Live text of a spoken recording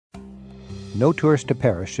No tourist to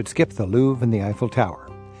Paris should skip the Louvre and the Eiffel Tower.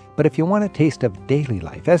 But if you want a taste of daily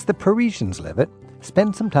life as the Parisians live it,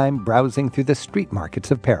 spend some time browsing through the street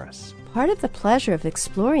markets of Paris. Part of the pleasure of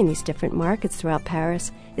exploring these different markets throughout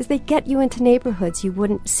Paris is they get you into neighborhoods you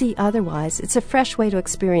wouldn't see otherwise. It's a fresh way to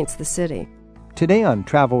experience the city. Today on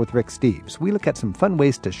Travel with Rick Steves, we look at some fun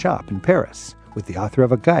ways to shop in Paris with the author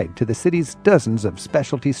of a guide to the city's dozens of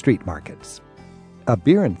specialty street markets. A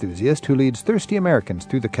beer enthusiast who leads thirsty Americans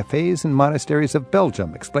through the cafes and monasteries of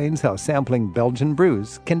Belgium explains how sampling Belgian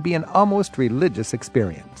brews can be an almost religious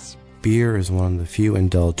experience. Beer is one of the few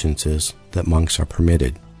indulgences that monks are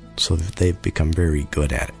permitted, so that they've become very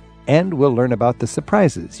good at it. And we'll learn about the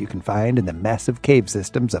surprises you can find in the massive cave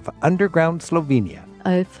systems of underground Slovenia.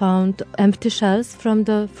 I found empty shells from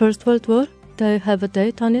the First World War. They have a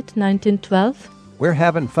date on it, 1912. We're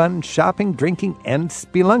having fun shopping, drinking, and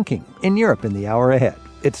spelunking in Europe in the hour ahead.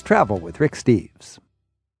 It's Travel with Rick Steves.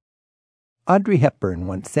 Audrey Hepburn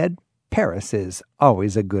once said, Paris is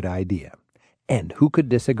always a good idea. And who could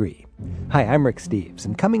disagree? Hi, I'm Rick Steves,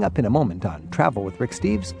 and coming up in a moment on Travel with Rick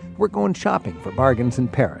Steves, we're going shopping for bargains in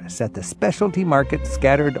Paris at the specialty markets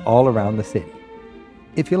scattered all around the city.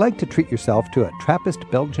 If you like to treat yourself to a Trappist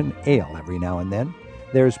Belgian ale every now and then,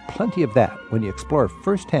 there's plenty of that when you explore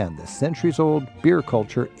firsthand the centuries-old beer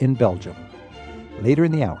culture in Belgium. Later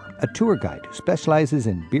in the hour, a tour guide who specializes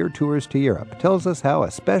in beer tours to Europe tells us how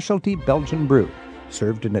a specialty Belgian brew,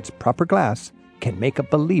 served in its proper glass, can make a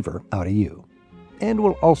believer out of you. And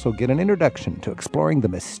we'll also get an introduction to exploring the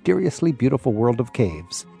mysteriously beautiful world of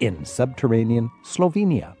caves in subterranean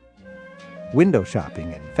Slovenia. Window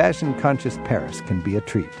shopping in fashion-conscious Paris can be a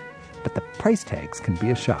treat, but the price tags can be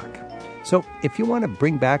a shock. So if you want to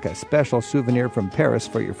bring back a special souvenir from Paris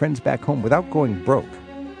for your friends back home without going broke,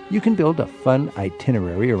 you can build a fun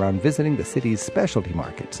itinerary around visiting the city's specialty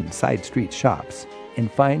markets and side street shops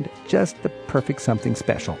and find just the perfect something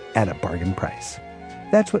special at a bargain price.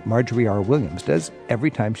 That's what Marjorie R. Williams does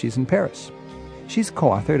every time she's in Paris. She's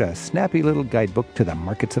co-authored a snappy little guidebook to the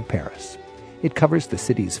markets of Paris. It covers the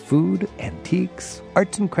city's food, antiques,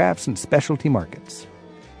 arts and crafts, and specialty markets.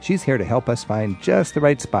 She's here to help us find just the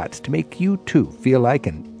right spots to make you, too, feel like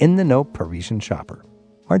an in-the-know Parisian shopper.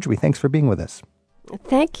 Marjorie, thanks for being with us.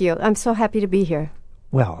 Thank you. I'm so happy to be here.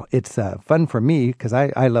 Well, it's fun for me because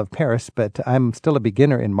I love Paris, but I'm still a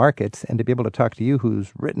beginner in markets, and to be able to talk to you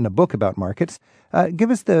who's written a book about markets, give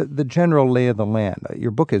us the general lay of the land.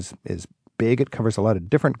 Your book is big. It covers a lot of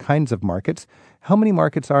different kinds of markets. How many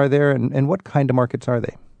markets are there, and what kind of markets are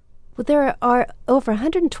they? Well, there are over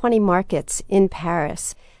 120 markets in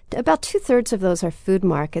Paris. About 2/3 of those are food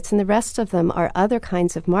markets, and the rest of them are other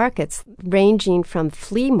kinds of markets, ranging from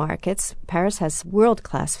flea markets. Paris has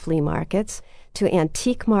world-class flea markets, to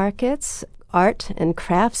antique markets, art and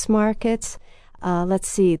crafts markets,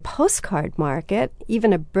 postcard market,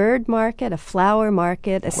 even a bird market, a flower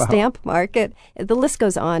market, a stamp market. The list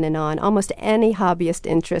goes on and on. Almost any hobbyist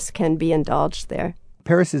interest can be indulged there.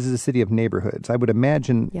 Paris is a city of neighborhoods. I would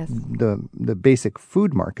imagine Yes. the basic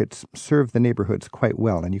food markets serve the neighborhoods quite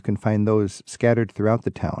well, and you can find those scattered throughout the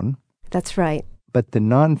town. That's right. But the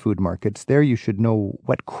non-food markets, there you should know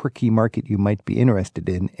what quirky market you might be interested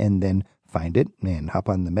in and then find it and hop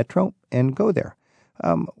on the metro and go there.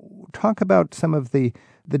 Talk about some of the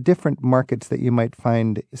different markets that you might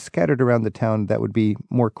find scattered around the town that would be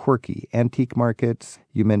more quirky. Antique markets,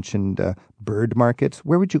 you mentioned bird markets.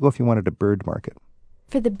 Where would you go if you wanted a bird market?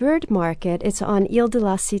 For the bird market, it's on Ile de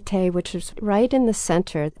la Cité, which is right in the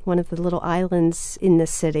center, one of the little islands in the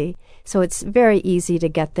city. So it's very easy to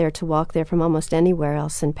get there, to walk there from almost anywhere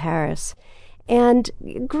else in Paris. And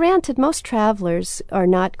granted, most travelers are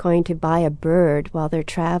not going to buy a bird while they're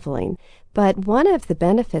traveling. But one of the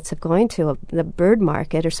benefits of going to the bird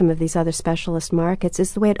market or some of these other specialist markets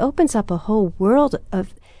is the way it opens up a whole world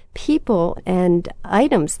of people and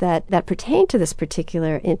items that pertain to this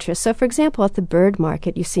particular interest. So, for example, at the bird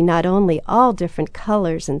market, you see not only all different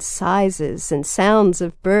colors and sizes and sounds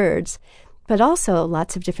of birds, but also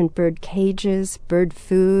lots of different bird cages, bird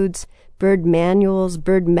foods, bird manuals,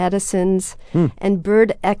 bird medicines, and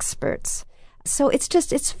bird experts. So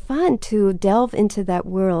it's fun to delve into that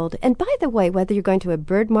world. And by the way, whether you're going to a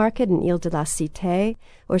bird market in Ile de la Cité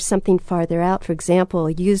or something farther out, for example,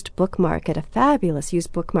 a used book market, a fabulous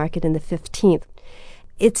used book market in the 15th,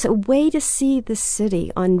 it's a way to see the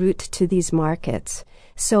city en route to these markets.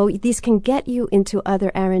 So these can get you into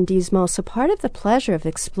other arrondissements. So part of the pleasure of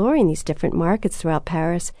exploring these different markets throughout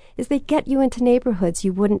Paris is they get you into neighborhoods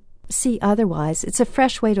you wouldn't see otherwise. It's a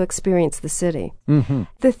fresh way to experience the city. Mm-hmm.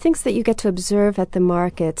 The things that you get to observe at the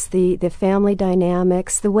markets, the family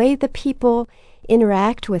dynamics, the way the people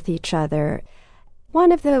interact with each other.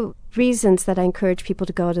 One of the reasons that I encourage people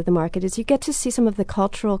to go to the market is you get to see some of the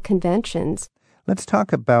cultural conventions. Let's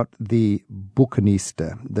talk about the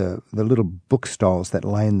bucanista, the little book stalls that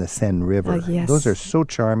line the Seine River. Oh, yes. Those are so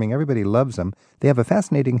charming. Everybody loves them. They have a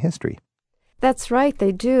fascinating history. That's right,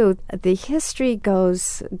 they do. The history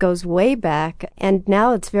goes way back, and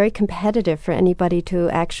now it's very competitive for anybody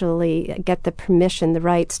to actually get the permission, the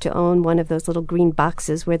rights to own one of those little green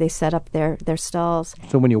boxes where they set up their stalls.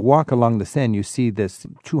 So when you walk along the Seine, you see this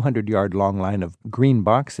 200-yard long line of green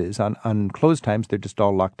boxes. On closed times, they're just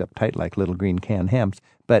all locked up tight like little green canned hams.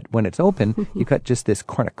 But when it's open, you got just this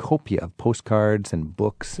cornucopia of postcards and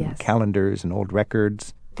books and calendars and old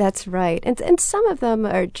records. That's right. And some of them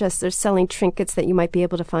are just, they're selling trinkets that you might be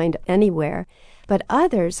able to find anywhere. But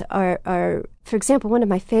others are for example, one of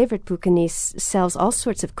my favorite bouquinistes sells all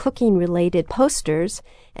sorts of cooking-related posters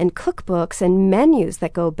and cookbooks and menus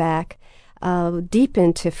that go back deep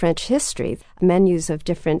into French history, menus of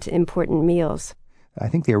different important meals. I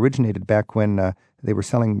think they originated back when they were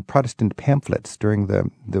selling Protestant pamphlets during the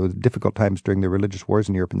difficult times during the religious wars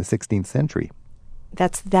in Europe in the 16th century.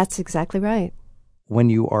 That's exactly right. When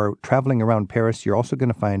you are traveling around Paris, you're also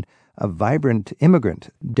going to find a vibrant immigrant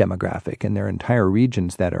demographic, and there are entire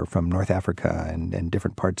regions that are from North Africa and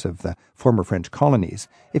different parts of the former French colonies.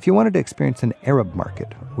 If you wanted to experience an Arab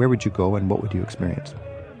market, where would you go and what would you experience?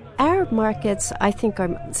 Arab markets, I think,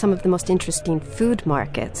 are some of the most interesting food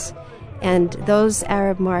markets. And those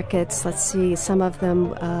Arab markets, let's see, some of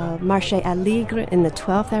them, Marché Aligre in the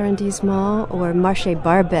 12th arrondissement, or Marché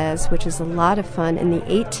Barbès, which is a lot of fun, in the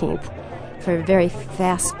 18th. For a very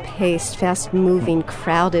fast-paced, fast-moving,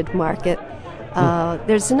 crowded market.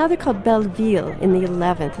 There's another called Belleville in the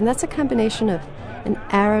 11th, and that's a combination of an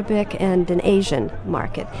Arabic and an Asian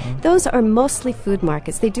market. Those are mostly food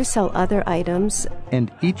markets. They do sell other items.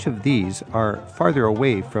 And each of these are farther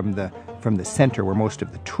away from the center where most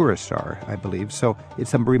of the tourists are, I believe. So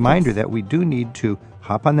it's a reminder that we do need to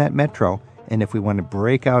hop on that metro, and if we want to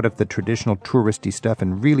break out of the traditional touristy stuff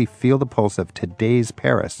and really feel the pulse of today's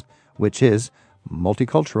Paris, which is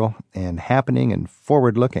multicultural and happening and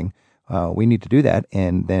forward-looking, we need to do that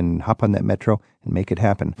and then hop on that metro and make it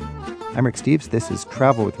happen. I'm Rick Steves. This is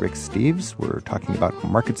Travel with Rick Steves. We're talking about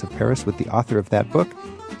Markets of Paris with the author of that book,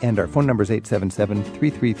 and our phone number is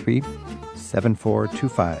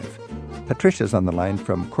 877-333-7425. Patricia's on the line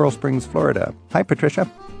from Coral Springs, Florida. Hi, Patricia.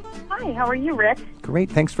 Hi, how are you, Rick? Great,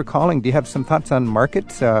 thanks for calling. Do you have some thoughts on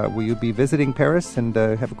markets? Will you be visiting Paris, and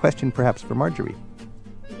have a question perhaps for Marjorie?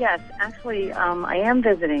 Yes, actually, I am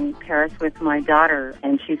visiting Paris with my daughter,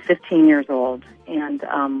 and she's 15 years old. And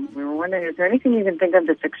we were wondering, is there anything you can think of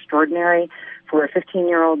that's extraordinary for a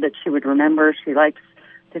 15-year-old that she would remember? She likes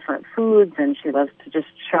different foods, and she loves to just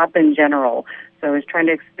shop in general. So I was trying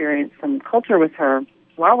to experience some culture with her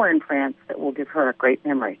while we're in France that will give her a great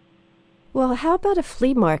memory. Well, how about a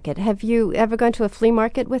flea market? Have you ever gone to a flea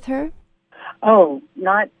market with her? Oh,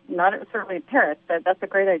 not certainly Paris, but that's a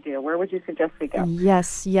great idea. Where would you suggest we go?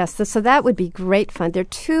 Yes. So that would be great fun. There are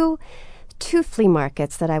two flea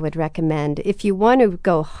markets that I would recommend. If you want to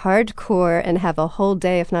go hardcore and have a whole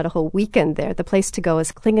day, if not a whole weekend there, the place to go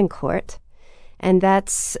is Klingencourt, and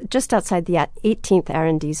that's just outside the 18th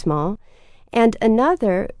arrondissement. And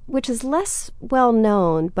another, which is less well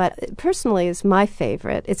known, but personally is my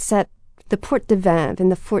favorite, it's at the Porte de Vanves in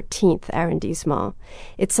the 14th arrondissement.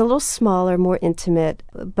 It's a little smaller, more intimate,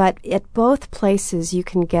 but at both places you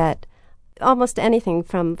can get almost anything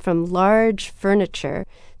from large furniture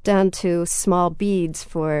down to small beads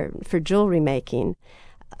for jewelry making.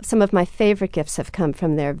 Some of my favorite gifts have come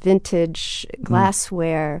from there: vintage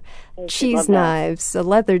glassware, cheese knives, a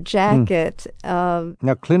leather jacket. Now,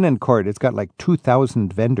 Klingencourt, it's got like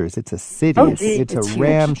 2,000 vendors. It's a city. It's a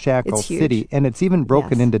ramshackle city, and it's even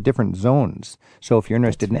broken into different zones. So if you're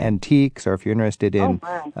interested in antiques, or if you're interested in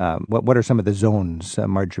what are some of the zones,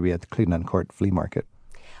 Marjorie, at the Klingencourt flea market?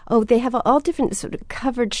 Oh, they have all different sort of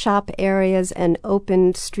covered shop areas and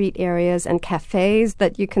open street areas and cafes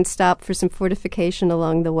that you can stop for some fortification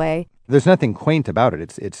along the way. There's nothing quaint about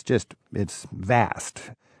it. It's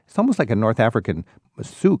vast. It's almost like a North African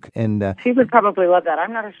souk. And she would probably love that.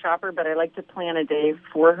 I'm not a shopper, but I like to plan a day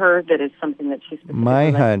for her that is something that she specifically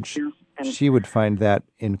my hunch, she would find that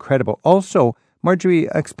incredible. Also, Marjorie,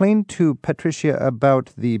 explain to Patricia about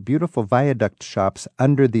the beautiful viaduct shops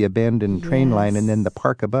under the abandoned train line and then the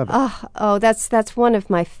park above it. Oh, that's one of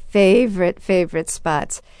my favorite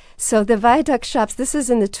spots. So the viaduct shops, this is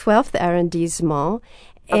in the 12th arrondissement,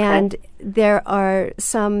 and there are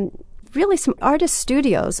some artist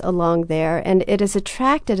studios along there, and it has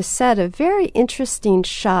attracted a set of very interesting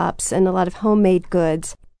shops and a lot of homemade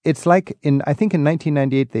goods. It's like I think in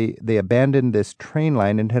 1998 they abandoned this train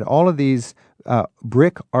line and had all of these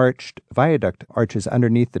brick arched viaduct arches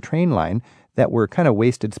underneath the train line that were kind of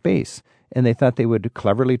wasted space. And they thought they would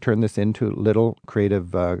cleverly turn this into little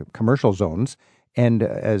creative commercial zones. And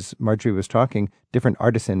as Marjorie was talking, different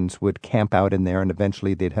artisans would camp out in there, and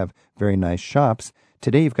eventually they'd have very nice shops.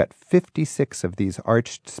 Today you've got 56 of these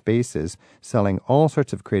arched spaces selling all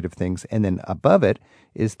sorts of creative things. And then above it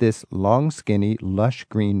is this long, skinny, lush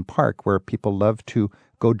green park where people love to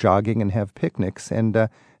go jogging and have picnics. And the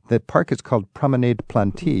park is called Promenade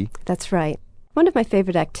Planty. That's right. One of my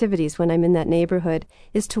favorite activities when I'm in that neighborhood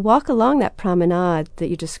is to walk along that promenade that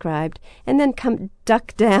you described and then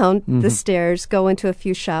duck down the stairs, go into a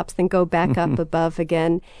few shops, then go back up above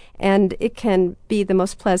again. And it can be the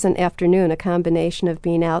most pleasant afternoon, a combination of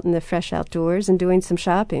being out in the fresh outdoors and doing some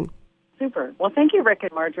shopping. Super. Well, thank you, Rick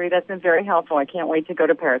and Marjorie. That's been very helpful. I can't wait to go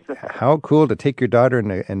to Paris with her. How cool to take your daughter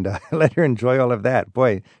and let her enjoy all of that.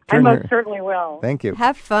 Boy, I most certainly will. Thank you.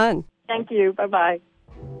 Have fun. Thank you. Bye-bye.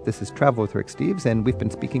 This is Travel with Rick Steves, and we've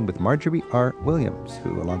been speaking with Marjorie R. Williams,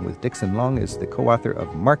 who, along with Dixon Long, is the co-author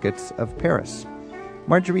of Markets of Paris.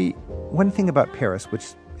 Marjorie, one thing about Paris,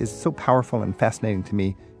 which is so powerful and fascinating to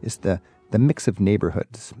me, is the mix of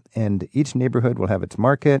neighborhoods. And each neighborhood will have its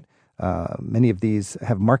market. Many of these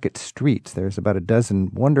have market streets. There's about a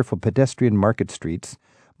dozen wonderful pedestrian market streets.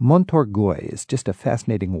 Montorgueil is just a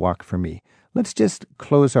fascinating walk for me. Let's just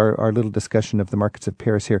close our little discussion of the markets of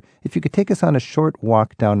Paris here. If you could take us on a short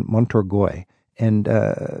walk down Montorgueil and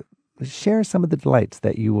share some of the delights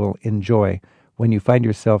that you will enjoy when you find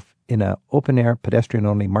yourself in an open-air,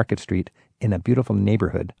 pedestrian-only market street in a beautiful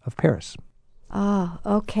neighborhood of Paris. Oh,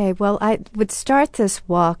 okay. Well, I would start this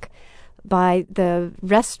walk by the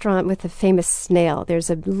restaurant with the famous snail. There's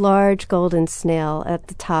a large golden snail at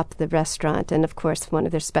the top of the restaurant, and of course one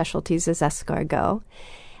of their specialties is escargot.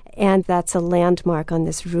 And that's a landmark on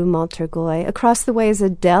this Rue Montorgueil. Across the way is a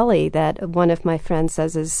deli that one of my friends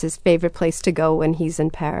says is his favorite place to go when he's in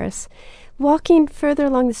Paris. Walking further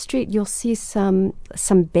along the street, you'll see some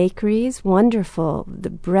bakeries, wonderful, the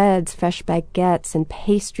breads, fresh baguettes, and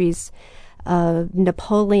pastries,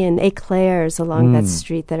 Napoleon eclairs along that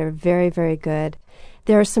street that are very, very good.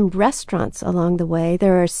 There are some restaurants along the way.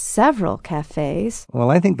 There are several cafes. Well,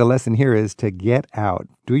 I think the lesson here is to get out,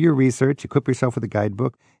 do your research, equip yourself with a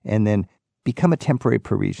guidebook, and then become a temporary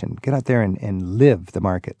Parisian. Get out there and live the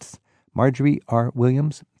markets. Marjorie R.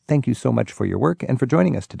 Williams, thank you so much for your work and for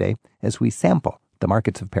joining us today as we sample the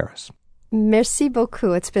markets of Paris. Merci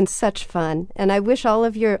beaucoup. It's been such fun. And I wish all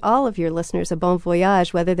of your listeners a bon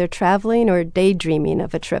voyage, whether they're traveling or daydreaming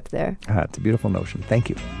of a trip there. It's a beautiful notion. Thank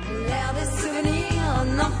you.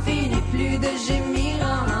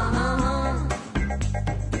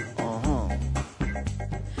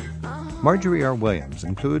 Marjorie R. Williams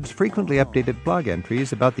includes frequently updated blog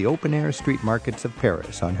entries about the open-air street markets of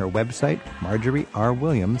Paris on her website,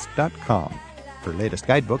 marjorierwilliams.com. Her latest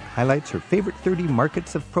guidebook highlights her favorite 30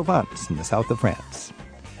 markets of Provence in the south of France.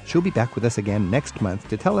 She'll be back with us again next month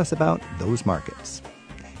to tell us about those markets.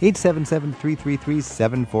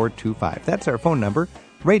 877-333-7425. That's our phone number.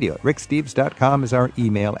 radio@ricksteves.com is our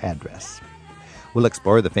email address. We'll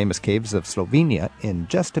explore the famous caves of Slovenia in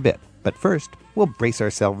just a bit. But first, we'll brace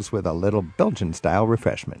ourselves with a little Belgian-style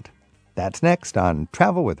refreshment. That's next on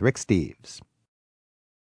Travel with Rick Steves.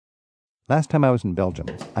 Last time I was in Belgium,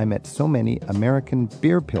 I met so many American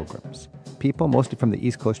beer pilgrims, people mostly from the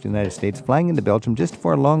East Coast of the United States flying into Belgium just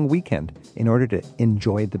for a long weekend in order to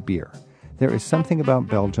enjoy the beer. There is something about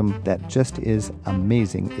Belgium that just is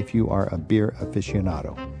amazing if you are a beer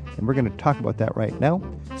aficionado. And we're going to talk about that right now.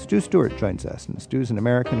 Stu Stewart joins us, and Stu's an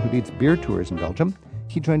American who leads beer tours in Belgium.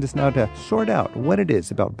 He joins us now to sort out what it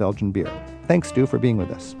is about Belgian beer. Thanks, Stu, for being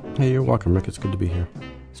with us. Hey, you're welcome, Rick. It's good to be here.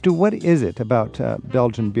 Stu, what is it about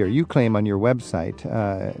Belgian beer? You claim on your website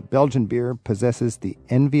Belgian beer possesses the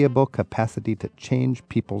enviable capacity to change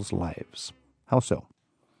people's lives. How so?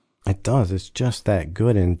 It does. It's just that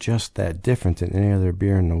good and just that different than any other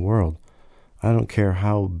beer in the world. I don't care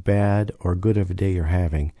how bad or good of a day you're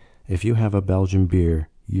having. If you have a Belgian beer,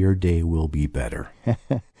 your day will be better.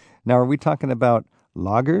 Now, are we talking about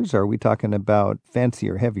lagers, or are we talking about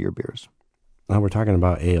fancier, heavier beers? Now we're talking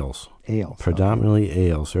about ales. Ales. Predominantly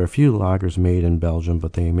okay. Ales. There are a few lagers made in Belgium,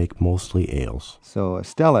 but they make mostly ales. So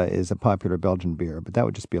Stella is a popular Belgian beer, but that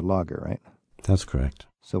would just be a lager, right? That's correct.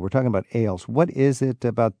 So we're talking about ales. What is it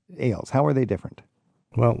about ales? How are they different?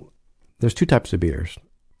 Well, there's two types of beers,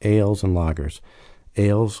 ales and lagers.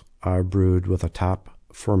 Ales are brewed with a top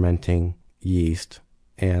fermenting yeast,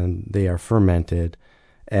 and they are fermented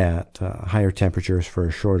at higher temperatures for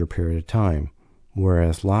a shorter period of time,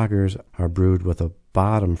 whereas lagers are brewed with a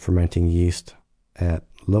bottom fermenting yeast at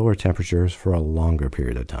lower temperatures for a longer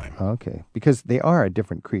period of time. Okay, because they are a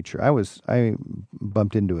different creature. I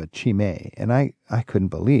bumped into a Chimay, and I couldn't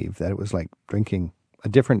believe that it was like drinking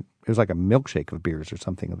it was like a milkshake of beers or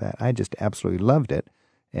something of that. I just absolutely loved it,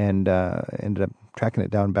 and ended up tracking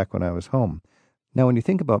it down back when I was home. Now, when you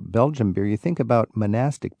think about Belgian beer, you think about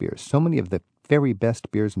monastic beers. So many of the very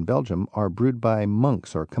best beers in Belgium are brewed by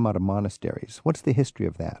monks or come out of monasteries. What's the history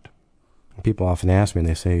of that? People often ask me, and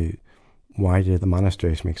they say, why did the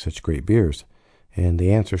monasteries make such great beers? And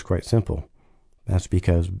the answer is quite simple. That's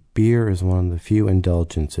because beer is one of the few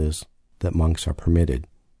indulgences that monks are permitted,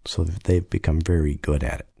 so that they've become very good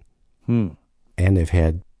at it. And they've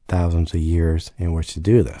had thousands of years in which to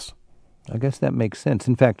do this. I guess that makes sense.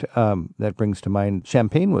 In fact, that brings to mind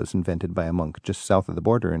Champagne was invented by a monk just south of the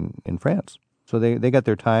border in France. So they got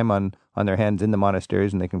their time on their hands in the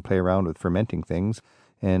monasteries, and they can play around with fermenting things.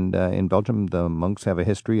 And in Belgium, the monks have a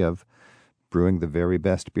history of brewing the very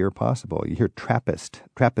best beer possible. You hear Trappist.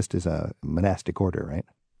 Trappist is a monastic order, right?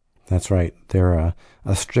 That's right. They're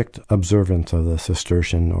a strict observant of the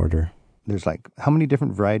Cistercian order. There's how many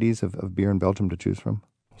different varieties of beer in Belgium to choose from?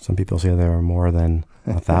 Some people say there are more than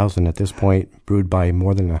 1,000 at this point, brewed by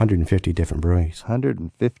more than 150 different breweries.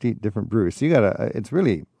 150 different breweries. So it's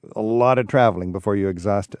really a lot of traveling before you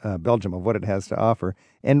exhaust Belgium of what it has to offer.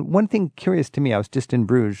 And one thing curious to me, I was just in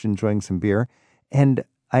Bruges enjoying some beer, and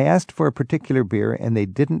I asked for a particular beer, and they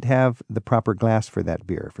didn't have the proper glass for that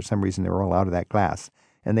beer. For some reason, they were all out of that glass.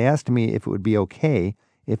 And they asked me if it would be okay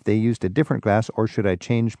if they used a different glass, or should I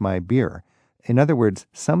change my beer? In other words,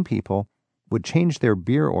 some people would change their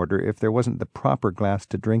beer order if there wasn't the proper glass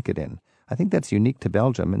to drink it in. I think that's unique to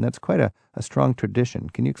Belgium, and that's quite a strong tradition.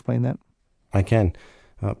 Can you explain that? I can.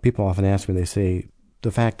 People often ask me, they say,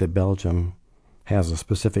 the fact that Belgium has a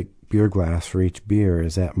specific beer glass for each beer,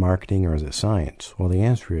 is that marketing or is it science? Well, the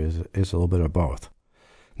answer is it's a little bit of both.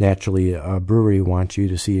 Naturally, a brewery wants you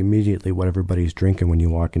to see immediately what everybody's drinking when you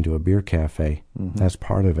walk into a beer cafe. Mm-hmm. That's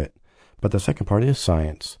part of it. But the second part is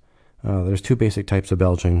science. There's two basic types of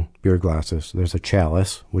Belgian beer glasses. There's a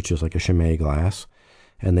chalice, which is like a Chimay glass,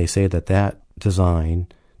 and they say that design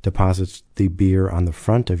deposits the beer on the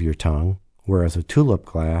front of your tongue, whereas a tulip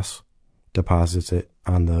glass deposits it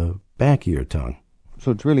on the back of your tongue. So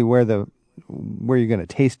it's really where you're going to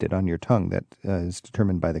taste it on your tongue that is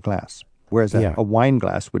determined by the glass, whereas a wine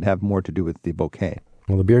glass would have more to do with the bouquet.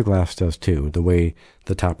 Well, the beer glass does too, the way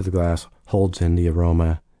the top of the glass holds in the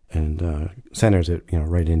aroma and centers it,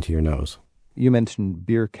 right into your nose. You mentioned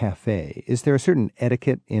beer cafe. Is there a certain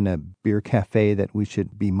etiquette in a beer cafe that we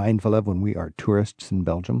should be mindful of when we are tourists in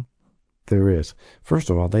Belgium? There is. First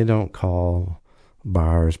of all, they don't call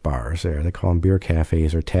bars there. They call them beer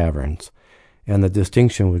cafes or taverns. And the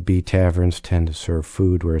distinction would be taverns tend to serve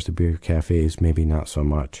food, whereas the beer cafes maybe not so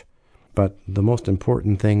much. But the most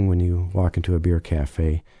important thing when you walk into a beer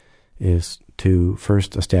cafe is to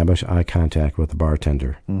first establish eye contact with the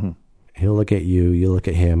bartender. Mm-hmm. He'll look at you, you look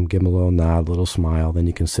at him, give him a little nod, a little smile, then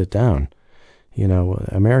you can sit down.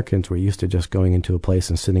 Americans were used to just going into a place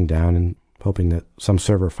and sitting down and hoping that some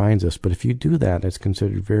server finds us. But if you do that, it's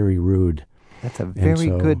considered very rude. That's a very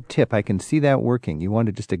good tip. I can see that working. You want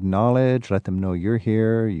to just acknowledge, let them know you're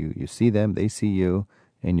here, you see them, they see you,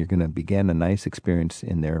 and you're going to begin a nice experience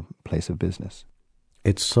in their place of business.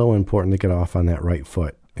 It's so important to get off on that right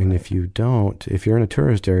foot. And if you don't, if you're in a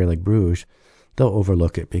tourist area like Bruges, they'll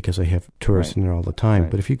overlook it because they have tourists in there all the time.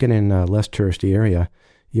 Right. But if you get in a less touristy area,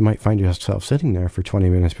 you might find yourself sitting there for 20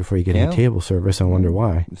 minutes before you get any table service and wonder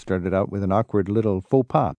why. You started out with an awkward little faux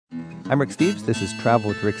pas. I'm Rick Steves. This is Travel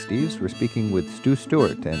with Rick Steves. We're speaking with Stu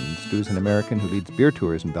Stewart, and Stu's an American who leads beer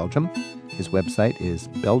tours in Belgium. His website is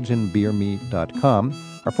belgianbeerme.com.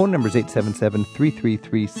 Our phone number is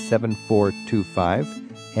 877-333-7425.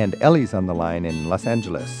 And Ellie's on the line in Los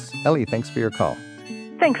Angeles. Ellie, thanks for your call.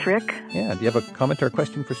 Thanks, Rick. Yeah, do you have a comment or a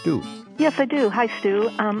question for Stu? Yes, I do. Hi, Stu.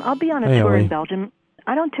 I'll be on a tour in Belgium.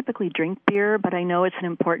 I don't typically drink beer, but I know it's an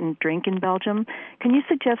important drink in Belgium. Can you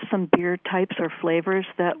suggest some beer types or flavors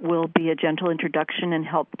that will be a gentle introduction and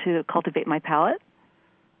help to cultivate my palate?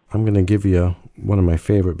 I'm going to give you one of my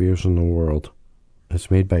favorite beers in the world. It's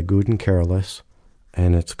made by Guten Carolus,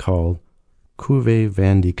 and it's called Cuvée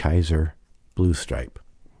Van de Keyser Blue Stripe.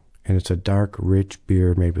 And it's a dark, rich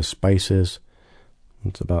beer made with spices.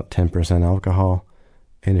 It's about 10% alcohol.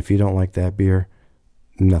 And if you don't like that beer,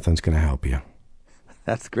 nothing's going to help you.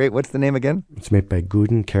 That's great. What's the name again? It's made by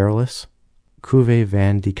Guten Carolus, Cuvée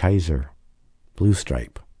Van de Keyser Blue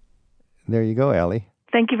Stripe. There you go, Ellie.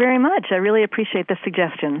 Thank you very much. I really appreciate the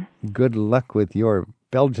suggestion. Good luck with your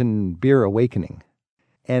Belgian beer awakening.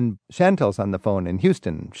 And Chantel's on the phone in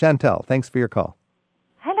Houston. Chantel, thanks for your call.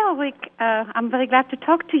 Rick. I'm very glad to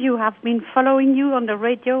talk to you. I've been following you on the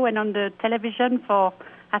radio and on the television for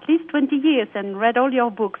at least 20 years and read all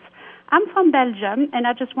your books. I'm from Belgium, and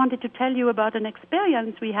I just wanted to tell you about an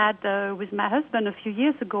experience we had with my husband a few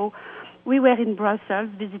years ago. We were in Brussels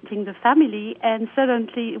visiting the family, and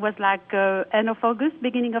suddenly it was like end of August,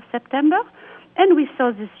 beginning of September, and we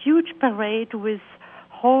saw this huge parade with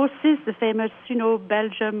horses, the famous,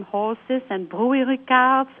 Belgium horses, and brewery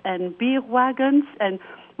carts and beer wagons, and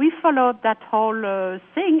we followed that whole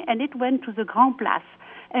thing, and it went to the Grand Place,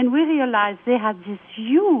 and we realized they had this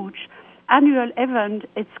huge annual event.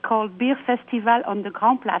 It's called Beer Festival on the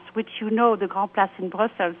Grand Place, which the Grand Place in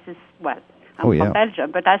Brussels is, I'm from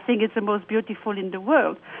Belgium, but I think it's the most beautiful in the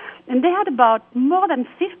world. And they had about more than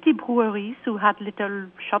 50 breweries who had little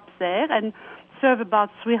shops there and serve about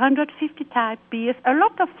 350 type beers, a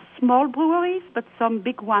lot of small breweries, but some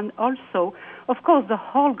big one also. Of course, the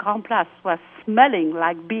whole Grand Place was smelling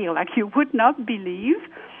like beer, like you would not believe.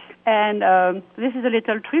 And this is a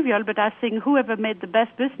little trivial, but I think whoever made the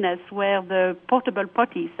best business were the portable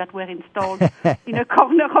potties that were installed in a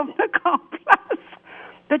corner of the Grand Place.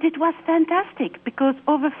 But it was fantastic because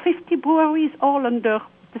over 50 breweries all under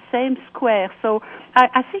the same square. So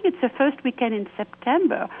I think it's the first weekend in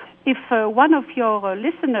September. If one of your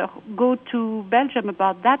listeners go to Belgium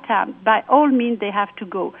about that time, by all means they have to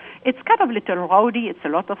go. It's kind of a little rowdy. It's a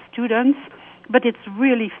lot of students, but it's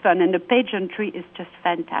really fun, and the pageantry is just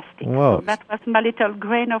fantastic. Whoa. So that was my little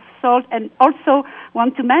grain of salt. And also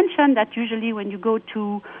want to mention that usually when you go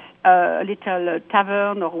to a little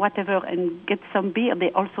tavern or whatever and get some beer,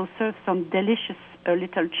 they also serve some delicious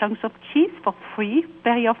little chunks of cheese for free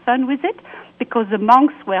very often with it, because the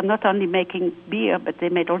monks were not only making beer, but they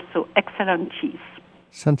made also excellent cheese.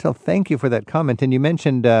 Chantal, thank you for that comment. And you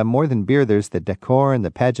mentioned more than beer, there's the decor and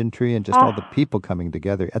the pageantry and just all the people coming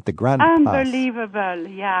together at the Grand Place. Unbelievable,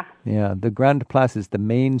 yeah. Yeah, the Grand Place is the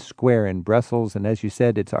main square in Brussels, and as you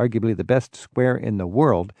said, it's arguably the best square in the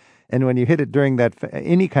world. And when you hit it during that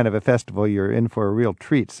any kind of a festival, you're in for a real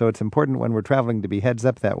treat. So it's important when we're traveling to be heads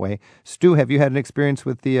up that way. Stu, have you had an experience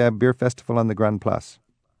with the beer festival on the Grand Place?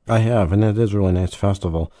 I have, and it is a really nice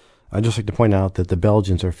festival. I'd just like to point out that the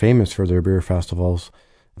Belgians are famous for their beer festivals.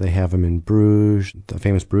 They have them in Bruges, the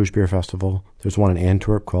famous Bruges Beer Festival. There's one in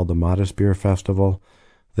Antwerp called the Modest Beer Festival.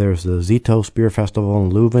 There's the Zitos Beer Festival in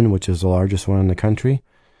Leuven, which is the largest one in the country.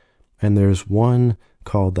 And there's one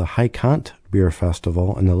called the Haikant Beer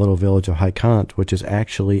Festival in the little village of Haikant, which is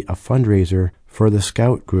actually a fundraiser for the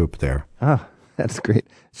Scout group there. Ah, that's great.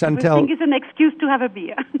 Chantal, Everything is an excuse to have a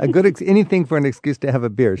beer. Anything for an excuse to have a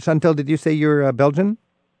beer. Chantal, did you say you're Belgian?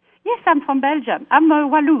 Yes, I'm from Belgium. I'm a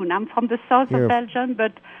Walloon. I'm from the south of Belgium,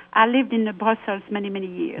 but I lived in Brussels many, many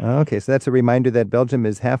years. Okay, so that's a reminder that Belgium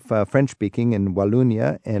is half French-speaking in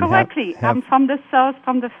Wallonia. And correctly. I'm from the south,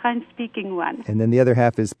 from the French-speaking one. And then the other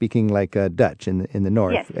half is speaking like Dutch in the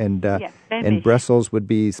north. Yes, and Brussels would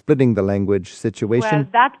be splitting the language situation. Well,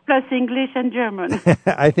 that plus English and German.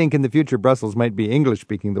 I think in the future Brussels might be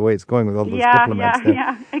English-speaking the way it's going with all those diplomats there.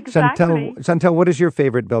 Yeah, exactly. Chantal, what is your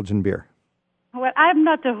favorite Belgian beer? Well, I'm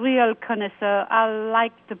not a real connoisseur. I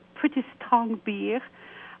like the pretty strong beer.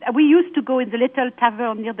 We used to go in the little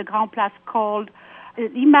tavern near the Grand Place called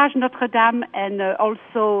Image Notre Dame and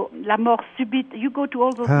also La Mort Subite. You go to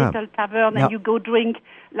all those little taverns and you go drink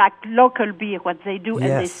like local beer, what they do, and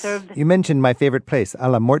they serve. You mentioned my favorite place, à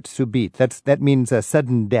la Mort Subite. That means a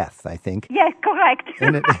sudden death, I think. Yes, correct.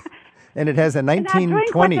 And it has a 1920s. And I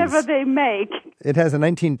drink whatever they make. It has a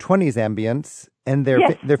 1920s ambience, and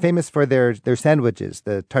they're famous for their sandwiches,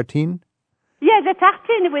 the tartine. Yeah, the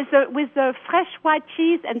tartine with the fresh white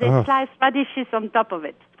cheese, and they slice radishes on top of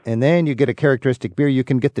it. And then you get a characteristic beer. You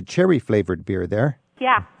can get the cherry-flavored beer there.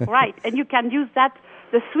 Yeah, right. And you can use that.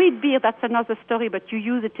 The sweet beer, that's another story, but you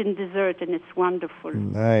use it in dessert, and it's wonderful.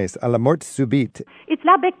 Nice. À la Mort Subite. It's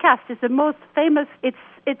La Bécasse. It's the most famous. It's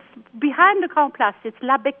behind the Grand Place. It's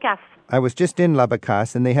La Bécasse. I was just in La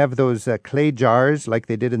Bécasse, and they have those clay jars like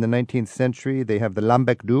they did in the 19th century. They have the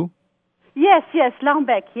Lambec Doux. Yes,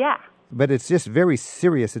 Lambec, yeah. But it's just very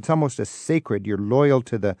serious. It's almost a sacred. You're loyal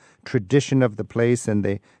to the tradition of the place, and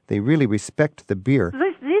they really respect the beer.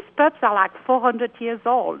 These pubs are like 400 years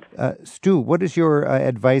old. Stu, what is your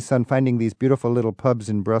advice on finding these beautiful little pubs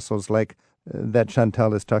in Brussels like that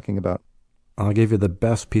Chantal is talking about? I'll give you the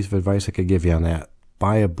best piece of advice I could give you on that.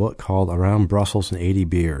 Buy a book called Around Brussels in 80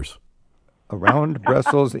 Beers. Around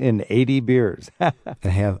Brussels in 80 Beers.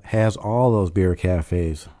 It has all those beer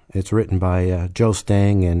cafes. It's written by Joe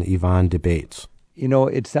Stang and Yvonne DeBates. You know,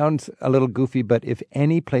 it sounds a little goofy, but if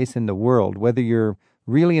any place in the world, whether you're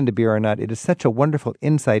really into beer or not, it is such a wonderful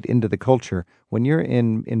insight into the culture. When you're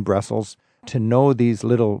in Brussels, to know these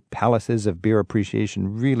little palaces of beer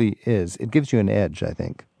appreciation really is. It gives you an edge, I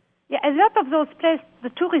think. Yeah, a lot of those places, the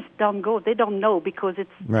tourists don't go. They don't know because it's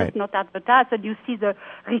just not advertised. And you see the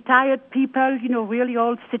retired people, really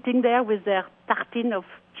all sitting there with their tartine of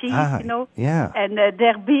cheese, Yeah. and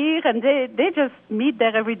their beer, and they just meet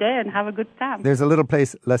there every day and have a good time. There's a little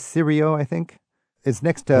place, La Sirio, I think. It's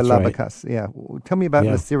next to Labacas. Right. Yeah. Tell me about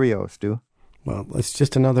La Sirio, Stu. Well, it's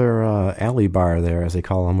just another alley bar there, as they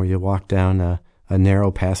call them, where you walk down a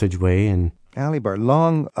narrow passageway and alley bar,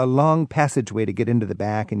 a long passageway to get into the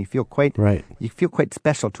back, and you feel quite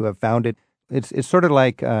special to have found it. It's sort of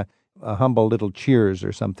like a humble little Cheers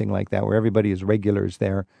or something like that, where everybody is regulars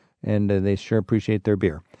there, and they sure appreciate their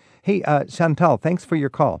beer. Hey, Chantal, thanks for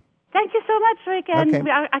your call. Thank you so much, Rick, and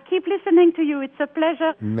I keep listening to you. It's a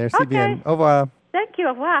pleasure. Merci bien. Au revoir. Thank you.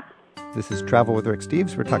 Au revoir. This is Travel with Rick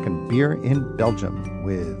Steves. We're talking beer in Belgium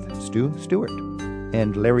with Stu Stewart.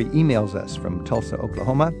 And Larry emails us from Tulsa,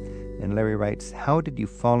 Oklahoma. And Larry writes, how did you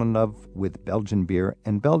fall in love with Belgian beer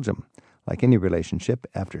and Belgium? Like any relationship,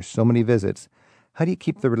 after so many visits, how do you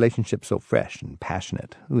keep the relationship so fresh and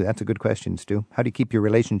passionate? Ooh, that's a good question, Stu. How do you keep your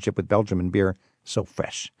relationship with Belgium and beer so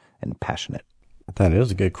fresh and passionate? That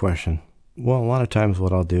is a good question. Well, a lot of times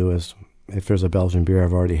what I'll do is, if there's a Belgian beer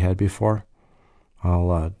I've already had before,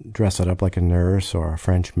 I'll dress it up like a nurse or a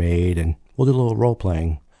French maid, and we'll do a little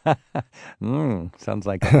role-playing. Sounds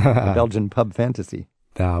like a Belgian pub fantasy.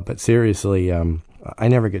 But seriously, I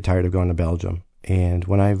never get tired of going to Belgium. And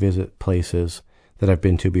when I visit places that I've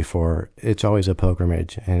been to before, it's always a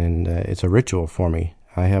pilgrimage, and it's a ritual for me.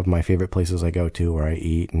 I have my favorite places I go to where I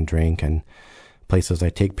eat and drink, and places I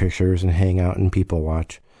take pictures and hang out and people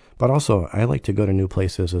watch. But also, I like to go to new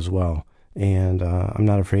places as well. And I'm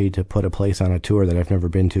not afraid to put a place on a tour that I've never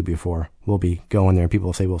been to before. We'll be going there, and people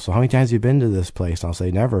will say, well, so how many times have you been to this place? I'll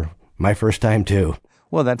say, never. My first time, too.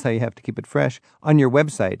 Well, that's how you have to keep it fresh. On your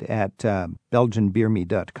website at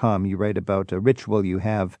BelgianBeerMe.com, you write about a ritual you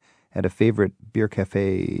have at a favorite beer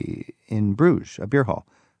cafe in Bruges, a beer hall,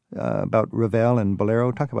 about Revel and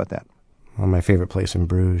Bolero. Talk about that. Well, my favorite place in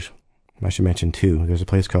Bruges, I should mention two. There's a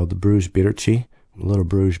place called the Bruges Biertje, Little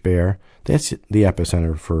Bruges Bear. That's the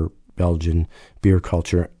epicenter for Belgian beer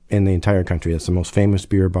culture in the entire country. It's the most famous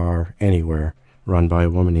beer bar anywhere, run by a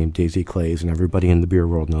woman named Daisy Clays, and everybody in the beer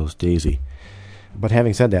world knows Daisy. But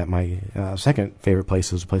having said that, my second favorite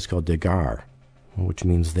place is a place called De Gare, which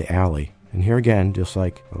means the alley. And here again, just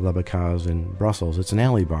like Labacas in Brussels, it's an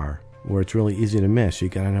alley bar where it's really easy to miss. You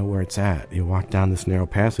got to know where it's at. You walk down this narrow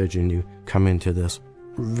passage and you come into this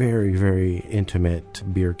very, very intimate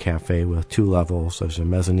beer cafe with two levels. There's a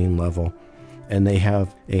mezzanine level, and they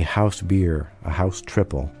have a house beer, a house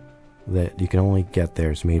triple, that you can only get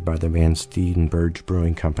there. It's made by the Van Steedenburg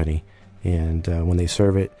Brewing Company. And when they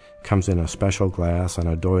serve it, it comes in a special glass on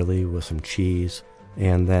a doily with some cheese.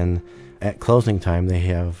 And then at closing time, they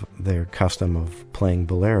have their custom of playing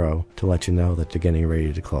Bolero to let you know that they're getting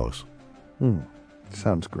ready to close.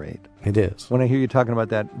 Sounds great. It is. When I hear you talking about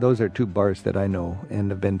that, those are two bars that I know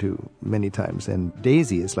and have been to many times. And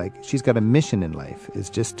Daisy is like, she's got a mission in life,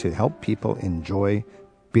 is just to help people enjoy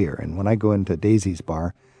beer. And when I go into Daisy's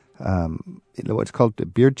bar, what's called the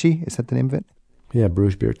Biertje, is that the name of it? Yeah,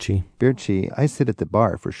 Bruges Biertje. Biertje, I sit at the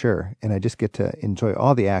bar for sure, and I just get to enjoy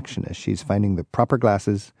all the action as she's finding the proper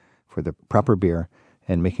glasses for the proper beer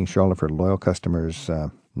and making sure all of her loyal customers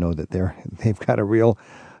know that they've got a real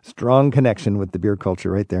strong connection with the beer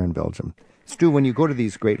culture right there in Belgium. Stu, when you go to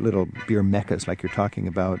these great little beer meccas like you're talking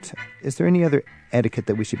about, is there any other etiquette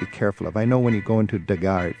that we should be careful of? I know when you go into De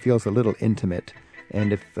Gare, it feels a little intimate,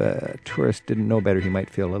 and if a tourist didn't know better, he might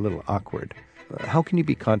feel a little awkward. How can you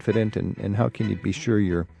be confident, and how can you be sure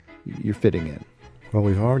you're fitting in? Well,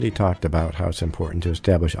 we've already talked about how it's important to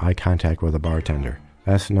establish eye contact with a bartender.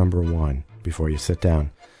 That's number one before you sit down.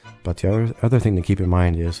 But the other thing to keep in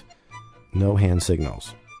mind is no hand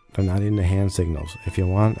signals. They're not into hand signals. If you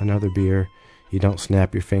want another beer, you don't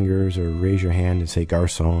snap your fingers or raise your hand and say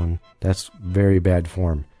garçon. That's very bad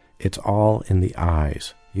form. It's all in the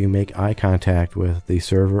eyes. You make eye contact with the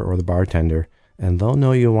server or the bartender, and they'll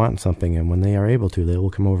know you want something, and when they are able to, they will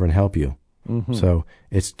come over and help you. Mm-hmm. So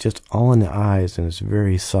it's just all in the eyes, and it's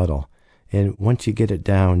very subtle. And once you get it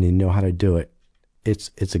down and you know how to do it,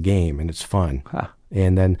 it's a game, and it's fun. Huh.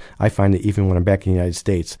 And then I find that even when I'm back in the United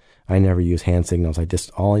States, I never use hand signals. I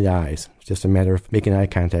just, all the eyes. It's just a matter of making eye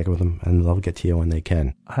contact with them, and they'll get to you when they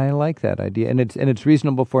can. I like that idea. And it's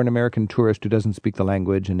reasonable for an American tourist who doesn't speak the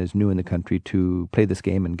language and is new in the country to play this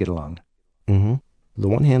game and get along. Mm-hmm. The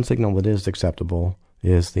one hand signal that is acceptable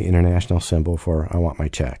is the international symbol for I want my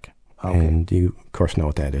check. Okay. And you, of course, know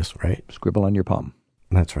what that is, right? Scribble on your palm.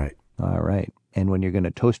 That's right. All right. And when you're going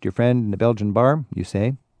to toast your friend in the Belgian bar, you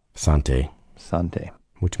say, Santé. Santé.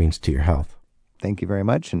 Which means to your health. Thank you very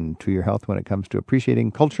much, and to your health when it comes to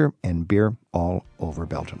appreciating culture and beer all over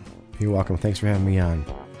Belgium. You're welcome. Thanks for having me on.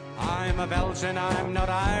 I'm a Belgian, I'm not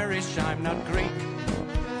Irish, I'm not Greek.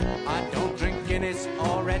 I don't drink Guinness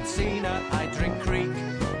or Red Sina, I drink Creek.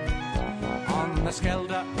 On the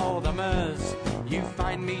Schelde or the Meuse, you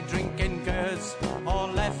find me drinking Gers, or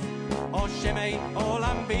Lef, or Chimay, or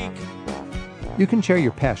Lambic. You can share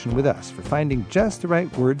your passion with us for finding just the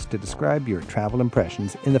right words to describe your travel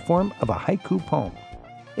impressions in the form of a haiku poem.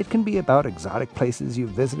 It can be about exotic places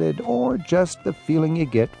you've visited or just the feeling you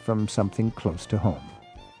get from something close to home.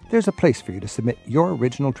 There's a place for you to submit your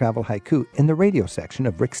original travel haiku in the radio section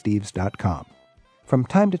of ricksteves.com. From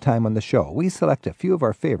time to time on the show, we select a few of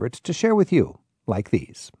our favorites to share with you, like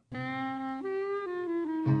these.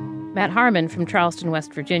 Matt Harmon from Charleston,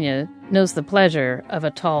 West Virginia, knows the pleasure of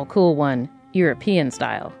a tall, cool one, European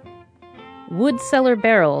style. Wood cellar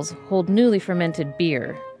barrels hold newly fermented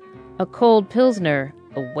beer. A cold Pilsner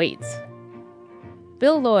awaits.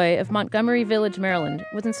 Bill Loy of Montgomery Village, Maryland,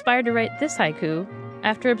 was inspired to write this haiku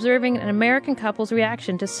after observing an American couple's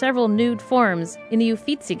reaction to several nude forms in the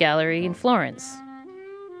Uffizi Gallery in Florence.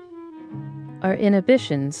 Our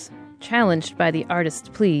inhibitions, challenged by the artist's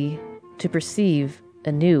plea to perceive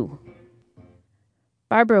anew.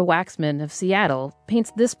 Barbara Waxman of Seattle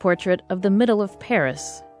paints this portrait of the middle of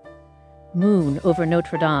Paris. Moon over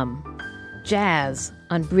Notre Dame. Jazz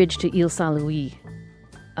on bridge to Ile Saint-Louis.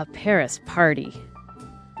 A Paris party.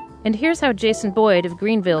 And here's how Jason Boyd of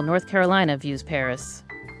Greenville, North Carolina views Paris.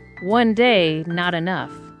 One day, not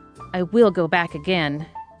enough. I will go back again.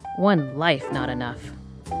 One life, not enough.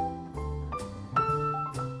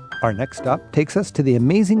 Our next stop takes us to the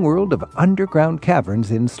amazing world of underground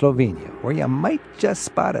caverns in Slovenia, where you might just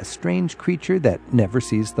spot a strange creature that never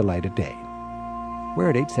sees the light of day.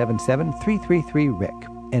 We're at 877-333-RICK,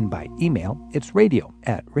 and by email, it's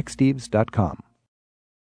radio@ricksteves.com.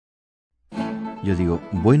 Yo digo,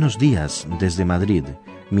 buenos días desde Madrid.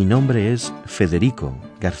 Mi nombre es Federico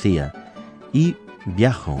García y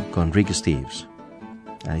viajo con Rick Steves.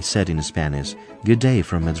 I said in Spanish, good day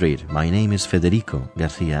from Madrid. My name is Federico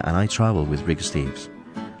García and I travel with Rick Steves.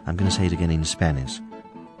 I'm going to say it again in Spanish.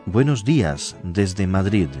 Buenos días desde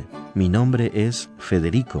Madrid. Mi nombre es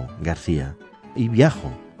Federico García y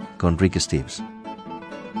viajo con Rick Steves.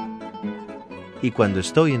 Y cuando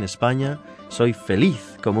estoy en España, soy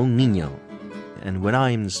feliz como un niño. And when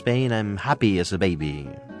I'm in Spain, I'm happy as a baby.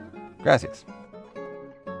 Gracias.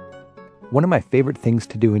 One of my favorite things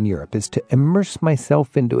to do in Europe is to immerse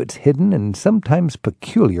myself into its hidden and sometimes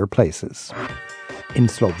peculiar places. In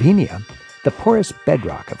Slovenia, the porous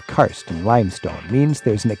bedrock of karst and limestone means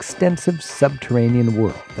there's an extensive subterranean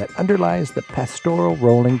world that underlies the pastoral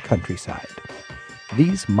rolling countryside.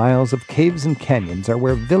 These miles of caves and canyons are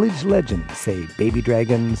where village legends say baby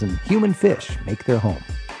dragons and human fish make their home.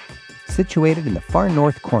 Situated in the far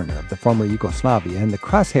north corner of the former Yugoslavia in the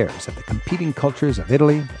crosshairs of the competing cultures of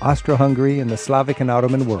Italy, Austro-Hungary, and the Slavic and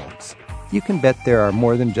Ottoman worlds, you can bet there are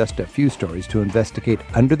more than just a few stories to investigate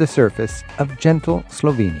under the surface of gentle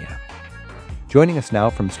Slovenia. Joining us now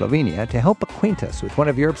from Slovenia to help acquaint us with one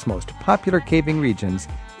of Europe's most popular caving regions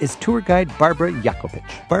is tour guide Barbara Jakopic.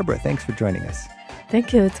 Barbara, thanks for joining us.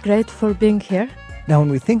 Thank you. It's great for being here. Now,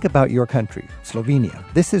 when we think about your country, Slovenia,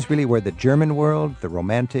 this is really where the German world, the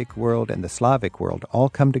Romantic world, and the Slavic world all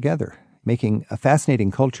come together, making a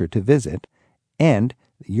fascinating culture to visit. And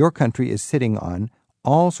your country is sitting on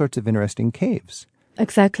all sorts of interesting caves.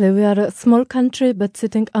 Exactly. We are a small country, but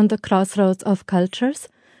sitting on the crossroads of cultures.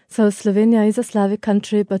 So Slovenia is a Slavic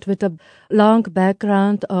country, but with a long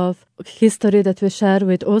background of history that we share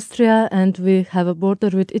with Austria, and we have a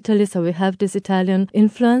border with Italy, so we have this Italian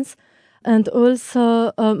influence. And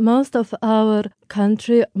also, most of our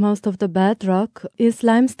country, most of the bedrock is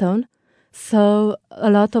limestone. So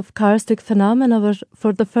a lot of karstic phenomena were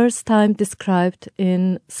for the first time described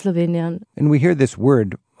in Slovenian. And we hear this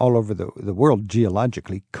word all over the world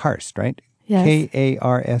geologically, karst, right? Yes.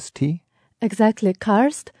 K-A-R-S-T? Exactly,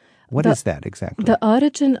 karst. What is that exactly? The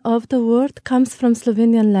origin of the word comes from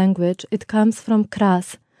Slovenian language. It comes from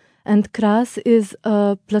Kras. And Kras is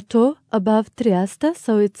a plateau above Trieste,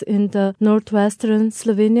 so it's in the northwestern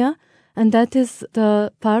Slovenia. And that is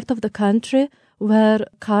the part of the country where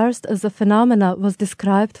karst as a phenomena was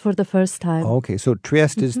described for the first time. Okay, so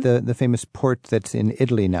Trieste is the famous port that's in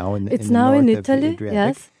Italy now. It's now in Italy,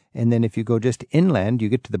 yes. And then if you go just inland, you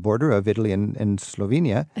get to the border of Italy and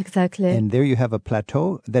Slovenia. Exactly. And there you have a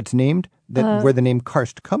plateau that's named where the name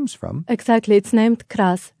karst comes from. Exactly. It's named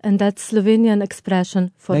kras, and that's Slovenian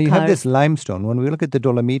expression for now you karst. have this limestone. When we look at the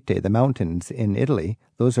Dolomite, the mountains in Italy,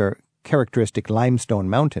 those are characteristic limestone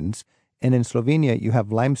mountains. And in Slovenia, you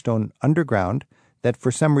have limestone underground that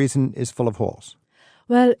for some reason is full of holes.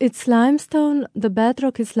 Well, it's limestone. The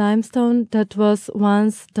bedrock is limestone that was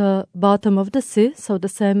once the bottom of the sea, so the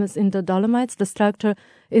same as in the Dolomites. The structure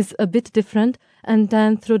is a bit different, and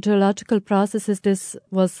then through geological processes, this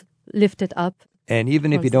was lifted up. And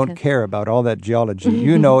even if you don't care about all that geology,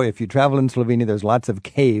 you know if you travel in Slovenia, there's lots of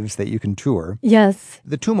caves that you can tour. Yes.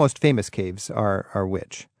 The two most famous caves are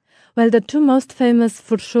which? Well, the two most famous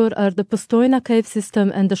for sure are the Postojna cave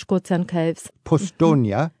system and the Škocjan caves.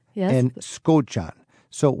 Postojna yes. and Škocjan.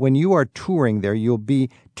 So when you are touring there, you'll be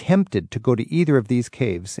tempted to go to either of these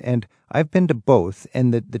caves. And I've been to both.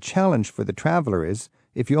 And the challenge for the traveler is,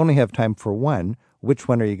 if you only have time for one, which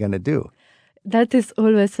one are you going to do? That is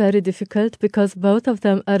always very difficult because both of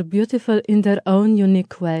them are beautiful in their own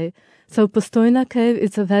unique way. So Postojna cave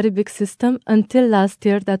is a very big system. Until last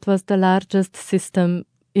year, that was the largest system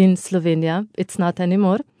in Slovenia. It's not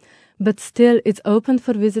anymore. But still, it's open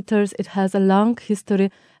for visitors. It has a long history,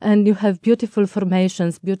 and you have beautiful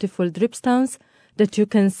formations, beautiful dripstones that you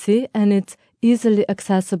can see, and it's easily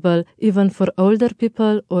accessible even for older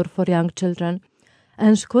people or for young children.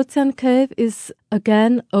 And Škocjan cave is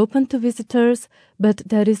again open to visitors, but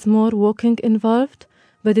there is more walking involved.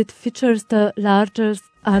 But it features the largest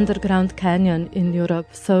underground canyon in Europe.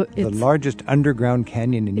 So it's the largest underground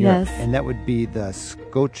canyon in Europe, yes. And that would be the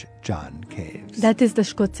Škocjan caves. That is the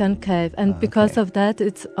Škocjan cave, and because of that,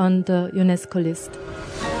 it's on the UNESCO list.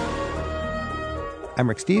 I'm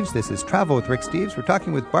Rick Steves. This is Travel with Rick Steves. We're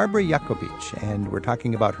talking with Barbara Jakovic, and we're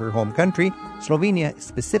talking about her home country, Slovenia,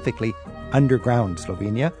 specifically underground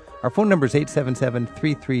Slovenia. Our phone number is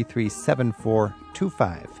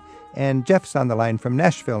 877-333-7425. And Jeff's on the line from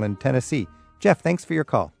Nashville in Tennessee. Jeff, thanks for your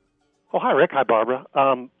call. Oh, hi, Rick. Hi, Barbara.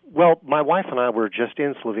 Well, my wife and I were just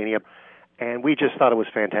in Slovenia, and we just thought it was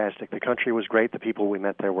fantastic. The country was great. The people we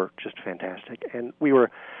met there were just fantastic. And we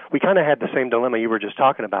kind of had the same dilemma you were just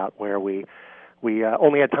talking about, where we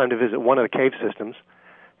only had time to visit one of the cave systems,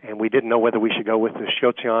 and we didn't know whether we should go with the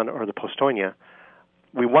Škocjan or the Postojna.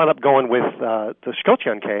 We wound up going with the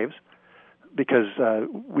Škocjan caves, because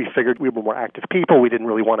we figured we were more active people. We didn't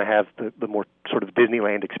really want to have the more sort of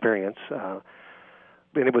Disneyland experience.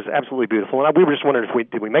 And it was absolutely beautiful. And we were just wondering,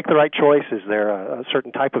 did we make the right choice? Is there a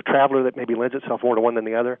certain type of traveler that maybe lends itself more to one than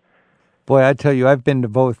the other? Boy, I tell you, I've been to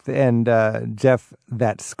both. And, Jeff,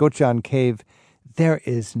 that Škocjan cave, there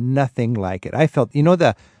is nothing like it. I felt,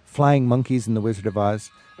 the flying monkeys in The Wizard of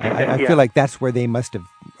Oz? I feel like that's where they must have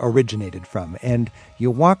originated from. And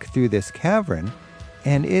you walk through this cavern,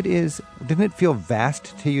 and didn't it feel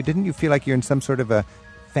vast to you? Didn't you feel like you're in some sort of a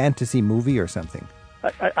fantasy movie or something?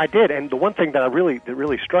 I did, and the one thing that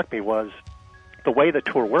really struck me was the way the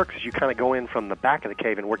tour works is you kind of go in from the back of the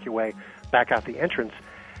cave and work your way back out the entrance,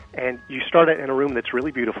 and you start in a room that's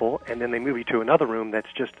really beautiful, and then they move you to another room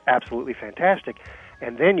that's just absolutely fantastic,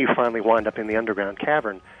 and then you finally wind up in the underground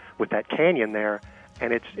cavern with that canyon there,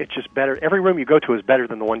 and it's just better. Every room you go to is better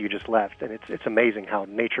than the one you just left, and it's amazing how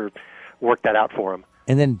nature worked that out for them.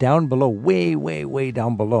 And then down below, way, way, way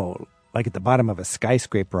down below, like at the bottom of a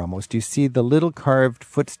skyscraper almost, you see the little carved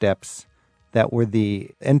footsteps that were the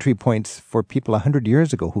entry points for people 100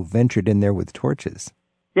 years ago who ventured in there with torches.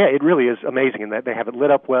 Yeah, it really is amazing in that they have it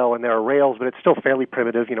lit up well, and there are rails, but it's still fairly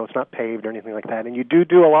primitive. It's not paved or anything like that. And you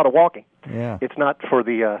do a lot of walking. Yeah. It's not for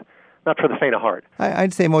the faint of heart.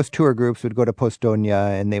 I'd say most tour groups would go to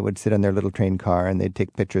Postojna, and they would sit on their little train car, and they'd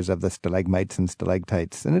take pictures of the stalagmites and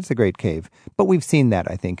stalactites, and it's a great cave. But we've seen that,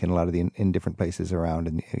 I think, in a lot of in different places around.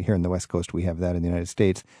 And here in the West Coast, we have that in the United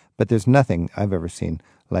States. But there's nothing I've ever seen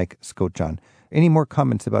like Škocjan. Any more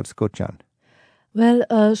comments about Škocjan? Well,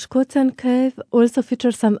 Škocjan cave also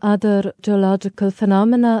features some other geological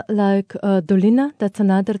phenomena like dolina. That's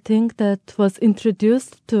another thing that was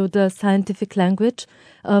introduced to the scientific language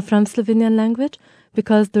from Slovenian language,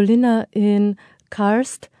 because dolina in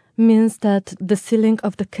karst means that the ceiling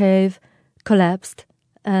of the cave collapsed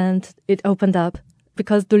and it opened up,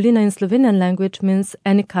 because dolina in Slovenian language means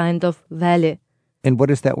any kind of valley. And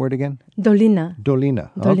what is that word again? Dolina.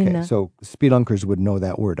 Dolina. Okay, so spelunkers would know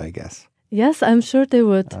that word, I guess. Yes, I'm sure they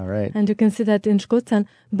would. All right. And you can see that in Škocjan.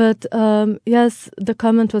 But yes, the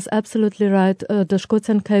comment was absolutely right. The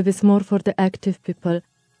Škocjan cave is more for the active people.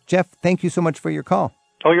 Jeff, thank you so much for your call.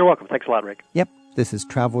 Oh, you're welcome. Thanks a lot, Rick. Yep. This is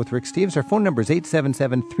Travel with Rick Steves. Our phone number is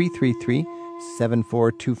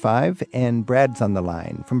 877-333-7425. And Brad's on the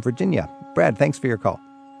line from Virginia. Brad, thanks for your call.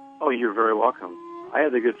 Oh, you're very welcome. I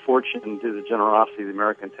had the good fortune, due to the generosity of the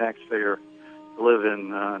American taxpayer, to live in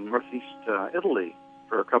northeast Italy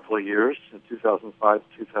for a couple of years, in 2005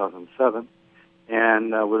 to 2007,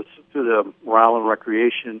 and was through the morale and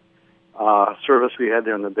recreation service we had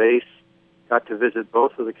there in the base, got to visit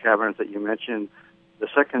both of the caverns that you mentioned, the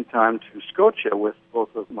second time to Scotia with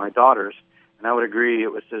both of my daughters, and I would agree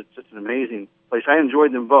it was just an amazing place. I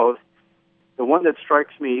enjoyed them both. The one that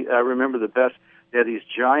strikes me, I remember the best, they had these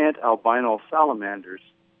giant albino salamanders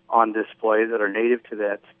on display that are native to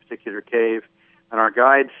that particular cave, and our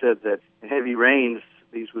guide said that in heavy rains,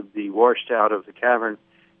 these would be washed out of the cavern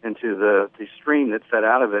into the stream that fed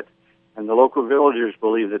out of it, and the local villagers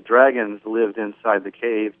believed that dragons lived inside the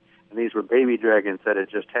cave, and these were baby dragons that had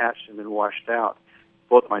just hatched and been washed out.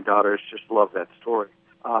 Both my daughters just loved that story.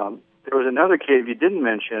 There was another cave you didn't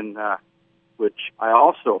mention, which I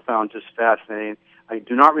also found just fascinating. I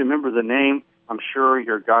do not remember the name. I'm sure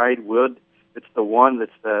your guide would. It's the one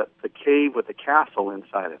that's the cave with the castle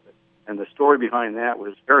inside of it. And the story behind that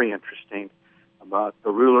was very interesting, about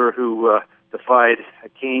the ruler who defied a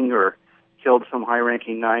king or killed some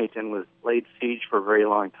high-ranking knight and was laid siege for a very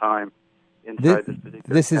long time inside this particular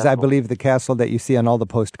This is, castle. I believe, the castle that you see on all the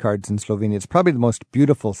postcards in Slovenia. It's probably the most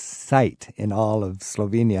beautiful site in all of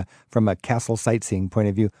Slovenia from a castle sightseeing point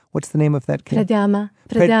of view. What's the name of that cave?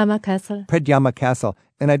 Predjama Castle. Predjama Castle.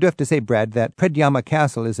 And I do have to say, Brad, that Predjama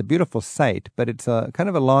Castle is a beautiful site, but it's a kind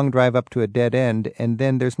of a long drive up to a dead end, and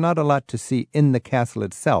then there's not a lot to see in the castle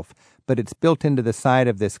itself, but it's built into the side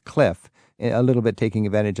of this cliff, a little bit taking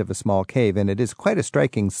advantage of a small cave, and it is quite a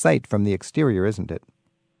striking sight from the exterior, isn't it?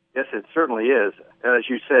 Yes, it certainly is. As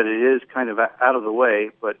you said, it is kind of out of the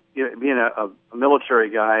way, but being a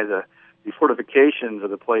military guy, the fortifications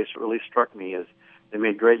of the place really struck me as they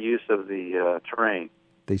made great use of the terrain.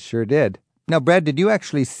 They sure did. Now, Brad, did you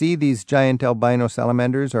actually see these giant albino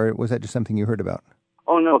salamanders, or was that just something you heard about?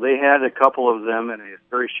 Oh, no, they had a couple of them in a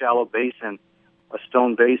very shallow basin, a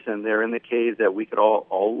stone basin there in the cave that we could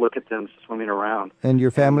all look at them swimming around. And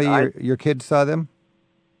your family, your kids saw them?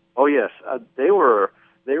 Oh, yes. They were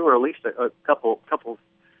at least a couple.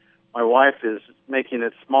 My wife is making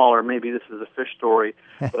it smaller. Maybe this is a fish story,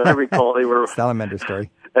 but I recall they were salamander story.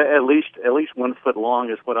 At least 1 foot long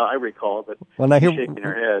is what I recall. But now she's shaking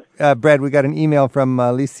her head. Brad, we got an email from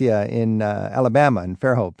Alicia in Alabama, in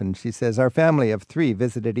Fairhope, and she says, our family of 3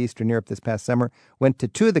 visited Eastern Europe this past summer, went to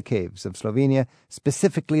 2 of the caves of Slovenia,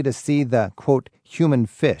 specifically to see the, quote, human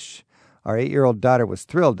fish. Our 8-year-old daughter was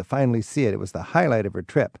thrilled to finally see it. It was the highlight of her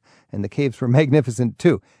trip, and the caves were magnificent,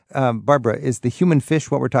 too. Barbara, is the human fish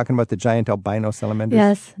what we're talking about, the giant albino salamanders?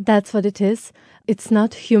 Yes, that's what it is. It's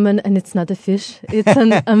not human and it's not a fish. It's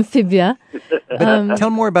an amphibia. Tell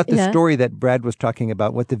more about the story that Brad was talking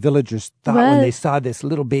about, what the villagers thought when they saw this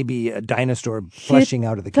little baby dinosaur flushing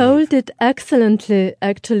out of the cave. He told it excellently,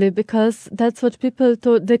 actually, because that's what people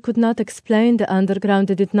thought. They could not explain the underground.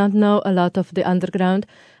 They did not know a lot of the underground,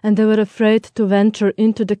 and they were afraid to venture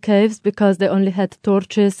into the caves because they only had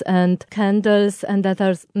torches and candles, and that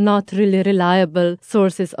are not really reliable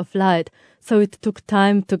sources of light. So it took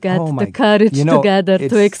time to get the courage together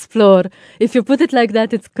to explore. If you put it like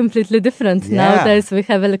that, it's completely different. Yeah. Nowadays we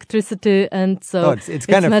have electricity, and so it's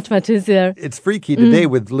much easier. It's freaky today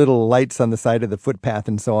with little lights on the side of the footpath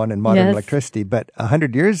and so on, and modern electricity. But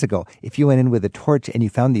 100 years ago, if you went in with a torch and you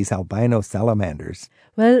found these albino salamanders.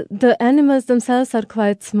 Well, the animals themselves are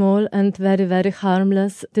quite small and very, very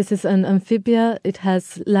harmless. This is an amphibia. It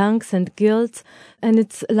has lungs and gills, and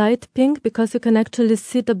it's light pink because you can actually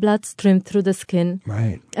see the bloodstream through the skin.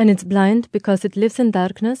 Right. And it's blind because it lives in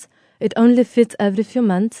darkness. It only feeds every few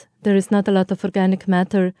months. There is not a lot of organic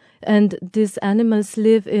matter, and these animals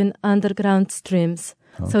live in underground streams.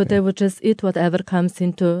 Okay. So they would just eat whatever comes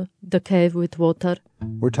into the cave with water.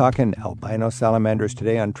 We're talking albino salamanders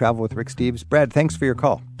today on Travel with Rick Steves. Brad, thanks for your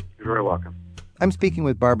call. You're very welcome. I'm speaking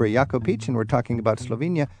with Barbara Jakopic, and we're talking about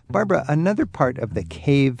Slovenia. Barbara, another part of the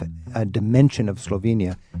cave dimension of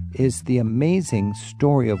Slovenia is the amazing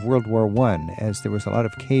story of World War I, as there was a lot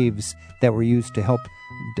of caves that were used to help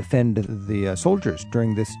defend the soldiers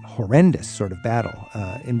during this horrendous sort of battle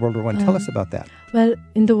in World War I. Tell us about that. Well,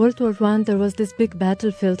 in the World War I, there was this big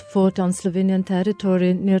battlefield fought on Slovenian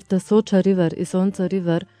territory near the Soča River, Isonzo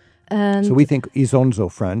River. And so we think Isonzo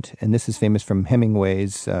Front, and this is famous from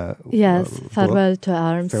Hemingway's Farewell to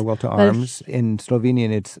Arms. Farewell to Arms. In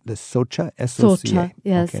Slovenian, it's the Soča, S-O-C-A. Soča,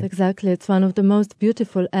 yes, okay. Exactly. It's one of the most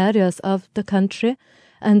beautiful areas of the country,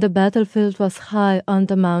 and the battlefield was high on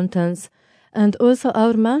the mountains. And also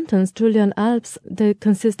our mountains, Julian Alps, they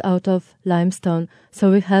consist out of limestone,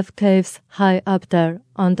 so we have caves high up there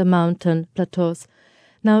on the mountain plateaus.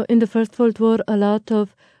 Now, in the First World War, a lot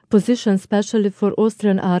of position, especially for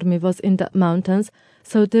Austrian army, was in the mountains.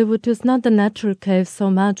 So they would use not the natural caves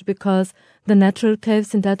so much, because the natural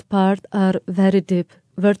caves in that part are very deep,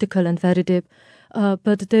 vertical and very deep.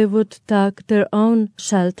 But they would dig their own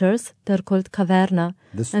shelters. They're called caverna.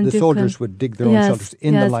 The soldiers would dig their own shelters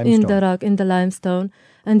in the limestone. in the rock, in the limestone.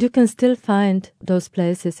 And you can still find those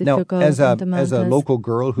places if you go in the mountains. As a local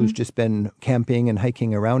girl who's just been camping and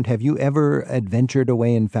hiking around, have you ever adventured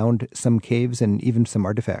away and found some caves and even some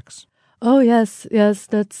artifacts? Oh, yes,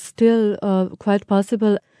 that's still quite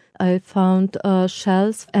possible. I found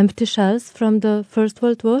shells, empty shells from the First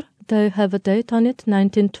World War. They have a date on it,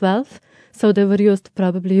 1912. So they were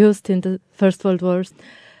probably used in the First World War.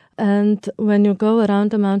 And when you go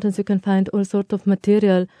around the mountains, you can find all sorts of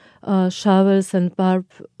material, shovels and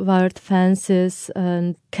barbed wire fences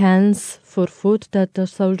and cans for food that the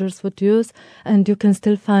soldiers would use. And you can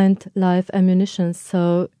still find live ammunition.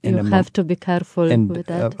 So you have to be careful with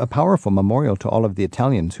that. A powerful memorial to all of the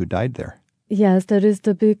Italians who died there. Yes, there is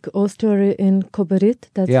the big ossuary in Kobarit,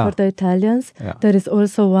 that's for the Italians. Yeah. There is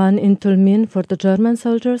also one in Tulmin for the German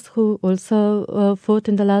soldiers who also fought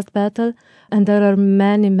in the last battle. And there are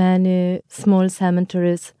many, many small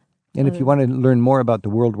cemeteries. And if you want to learn more about the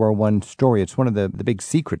World War I story, it's one of the big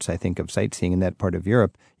secrets, I think, of sightseeing in that part of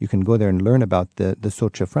Europe. You can go there and learn about the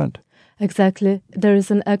Socha front. Exactly. There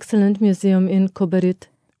is an excellent museum in Kobarit.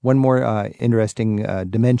 One more interesting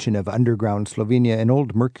dimension of underground Slovenia, an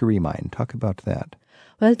old mercury mine. Talk about that.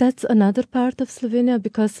 Well, that's another part of Slovenia,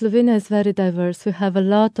 because Slovenia is very diverse. We have a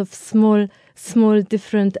lot of small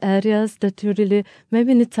different areas that you really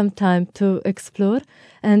maybe need some time to explore.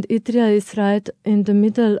 And Idrija is right in the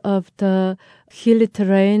middle of the hilly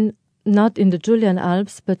terrain, not in the Julian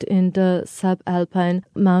Alps, but in the subalpine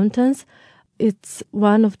mountains. It's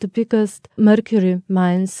one of the biggest mercury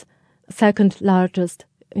mines, second largest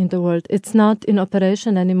in the world. It's not in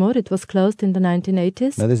operation anymore. It was closed in the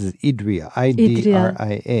 1980s. Now, this is Idrija,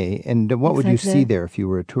 Idria. And what would you see there if you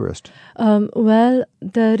were a tourist? Well,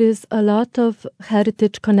 there is a lot of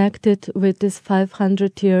heritage connected with this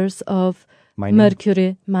 500 years of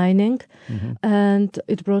mercury mining. Mm-hmm. And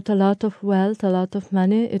it brought a lot of wealth, a lot of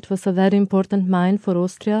money. It was a very important mine for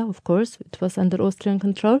Austria, of course. It was under Austrian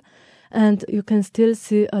control. And you can still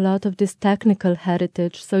see a lot of this technical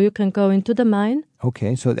heritage. So you can go into the mine.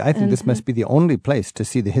 Okay, so I think this must be the only place to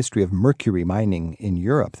see the history of mercury mining in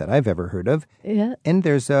Europe that I've ever heard of. Yeah. And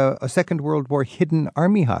there's a Second World War hidden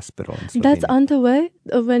army hospital in Slovenia. That's on the way.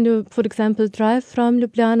 When you, for example, drive from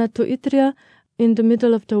Ljubljana to Idrija, in the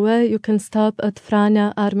middle of the way, you can stop at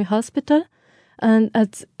Franja Army Hospital. And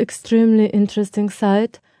it's extremely interesting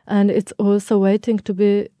site. And it's also waiting to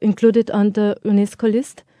be included on the UNESCO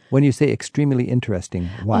list. When you say extremely interesting,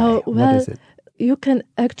 why? What is it? You can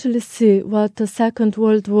actually see what the Second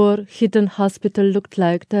World War hidden hospital looked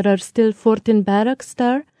like. There are still 14 barracks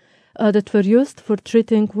there that were used for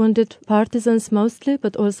treating wounded partisans mostly,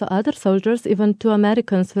 but also other soldiers. Even 2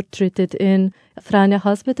 Americans were treated in Franja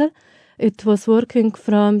Hospital. It was working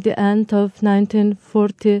from the end of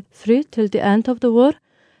 1943 till the end of the war.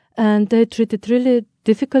 And they treated really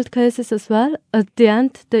difficult cases as well. At the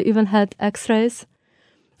end, they even had x-rays.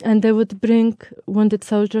 And they would bring wounded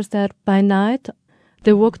soldiers there by night.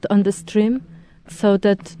 They walked on the stream so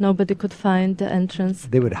that nobody could find the entrance.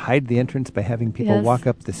 They would hide the entrance by having people walk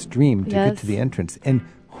up the stream to get to the entrance. And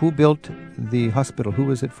who built the hospital? Who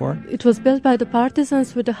was it for? It was built by the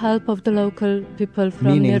partisans with the help of the local people from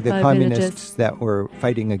Meaning nearby the communists villages. That were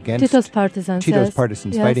fighting against... Tito's partisans,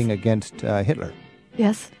 fighting against Hitler.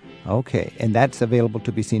 Yes. Okay, and that's available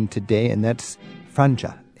to be seen today, and that's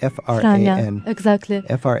Franja. Franja, exactly.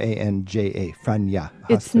 Franja, Franja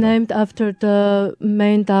Hospital. It's named after the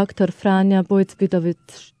main doctor, Franja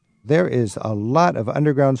Bojc-Vidovic. There is a lot of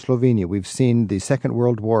underground Slovenia. We've seen the Second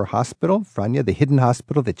World War hospital, Franja, the hidden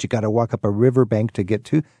hospital that you got to walk up a river bank to get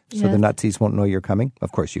to, so the Nazis won't know you're coming.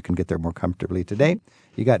 Of course, you can get there more comfortably today.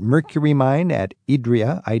 You got Mercury Mine at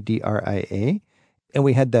Idrija, Idria. And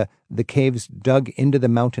we had the caves dug into the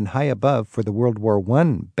mountain high above for the World War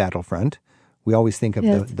I battlefront. We always think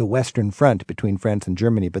of the Western Front between France and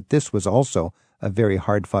Germany, but this was also a very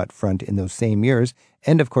hard-fought front in those same years.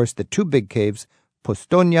 And, of course, the 2 big caves,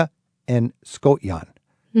 Postojna and Skotjan.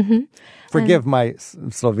 Mm-hmm. Forgive my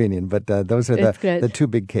Slovenian, but those are the 2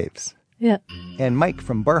 big caves. Yeah. And Mike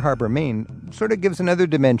from Bar Harbor, Maine, sort of gives another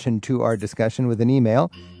dimension to our discussion with an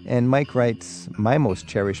email. And Mike writes, my most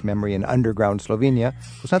cherished memory in underground Slovenia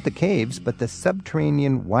was not the caves, but the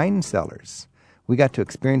subterranean wine cellars. We got to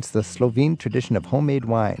experience the Slovene tradition of homemade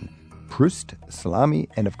wine, Proust, salami,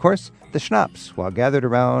 and of course, the schnapps, while gathered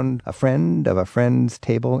around a friend of a friend's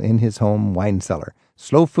table in his home wine cellar.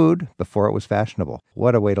 Slow food before it was fashionable.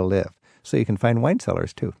 What a way to live. So you can find wine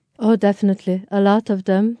cellars too. Oh, definitely. A lot of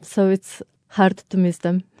them, so it's hard to miss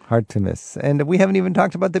them. Hard to miss. And we haven't even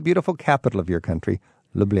talked about the beautiful capital of your country,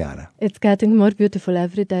 Ljubljana. It's getting more beautiful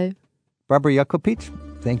every day. Barbara Jakopic,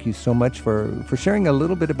 thank you so much for sharing a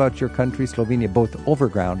little bit about your country, Slovenia, both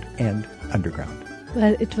overground and underground.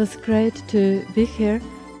 Well, it was great to be here,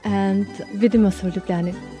 and vidimo se u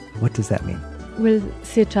Ljubljani. What does that mean? We'll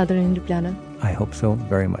see each other in Ljubljana. I hope so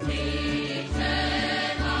very much.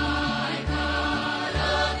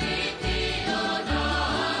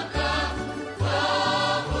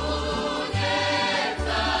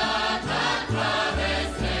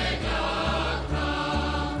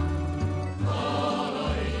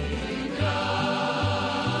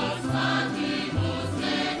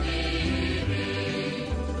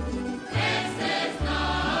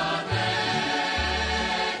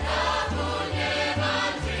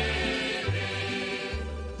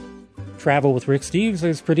 Travel with Rick Steves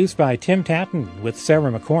is produced by Tim Tatton with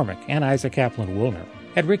Sarah McCormick and Isaac Kaplan-Woolner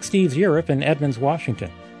at Rick Steves Europe in Edmonds,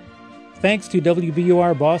 Washington. Thanks to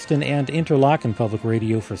WBUR Boston and Interlochen Public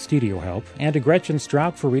Radio for studio help, and to Gretchen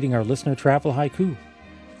Straub for reading our listener travel haiku.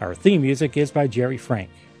 Our theme music is by Jerry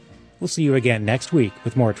Frank. We'll see you again next week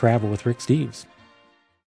with more Travel with Rick Steves.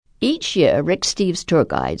 Each year, Rick Steves tour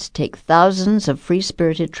guides take thousands of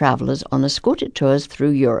free-spirited travelers on escorted tours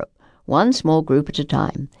through Europe, one small group at a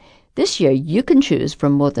time. This year, you can choose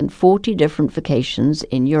from more than 40 different vacations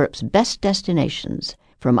in Europe's best destinations,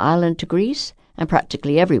 from Ireland to Greece and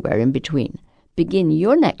practically everywhere in between. Begin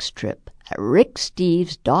your next trip at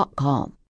ricksteves.com.